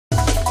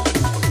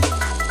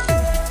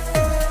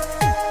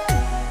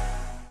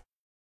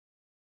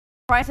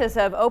Crisis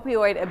of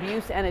opioid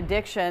abuse and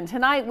addiction.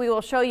 Tonight we will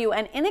show you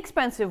an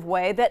inexpensive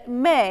way that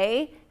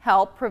may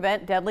help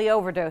prevent deadly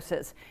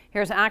overdoses.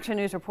 Here's Action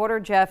News reporter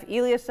Jeff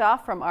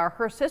Eliasoff from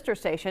her sister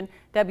station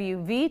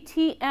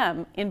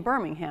WVTM in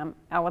Birmingham,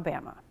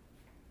 Alabama.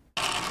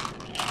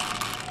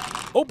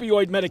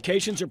 Opioid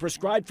medications are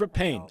prescribed for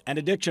pain, and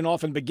addiction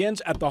often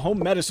begins at the home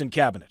medicine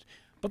cabinet.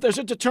 But there's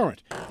a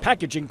deterrent,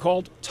 packaging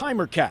called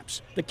timer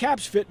caps. The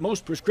caps fit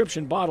most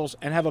prescription bottles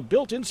and have a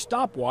built-in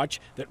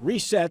stopwatch that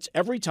resets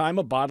every time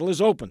a bottle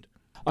is opened.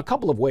 A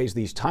couple of ways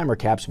these timer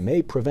caps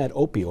may prevent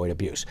opioid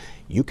abuse.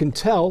 You can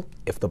tell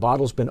if the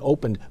bottle's been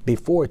opened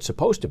before it's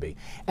supposed to be,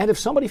 and if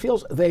somebody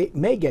feels they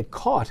may get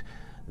caught,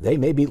 they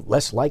may be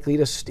less likely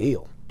to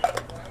steal.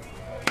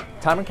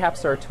 Timer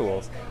caps are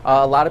tools.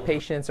 A lot of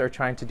patients are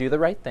trying to do the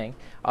right thing.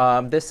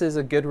 This is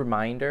a good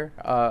reminder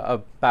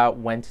about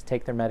when to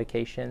take their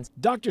medications.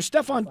 Dr.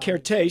 Stefan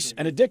Kertész,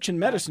 an addiction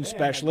medicine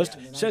specialist,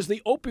 says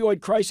the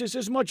opioid crisis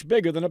is much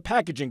bigger than a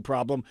packaging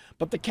problem,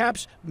 but the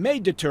caps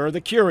may deter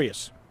the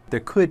curious. There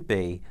could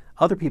be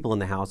other people in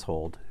the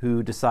household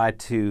who decide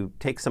to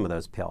take some of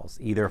those pills,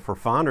 either for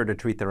fun or to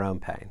treat their own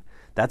pain.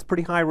 That's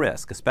pretty high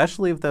risk,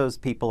 especially if those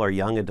people are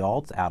young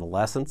adults,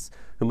 adolescents,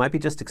 who might be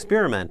just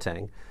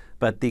experimenting.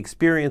 But the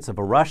experience of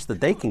a rush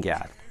that they can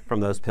get from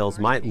those pills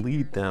might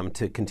lead them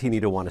to continue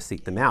to want to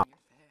seek them out.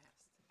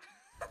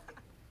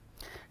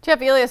 Jeff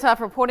Eliasoff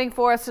reporting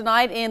for us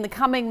tonight. In the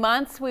coming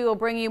months, we will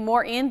bring you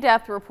more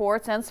in-depth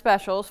reports and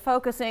specials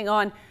focusing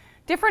on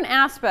different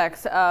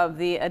aspects of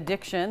the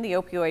addiction, the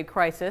opioid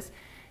crisis.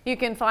 You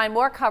can find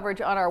more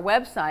coverage on our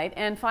website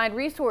and find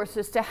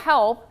resources to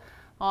help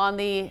on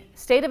the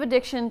State of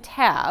Addiction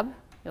tab.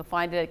 You'll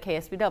find it at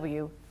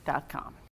KSBW.com.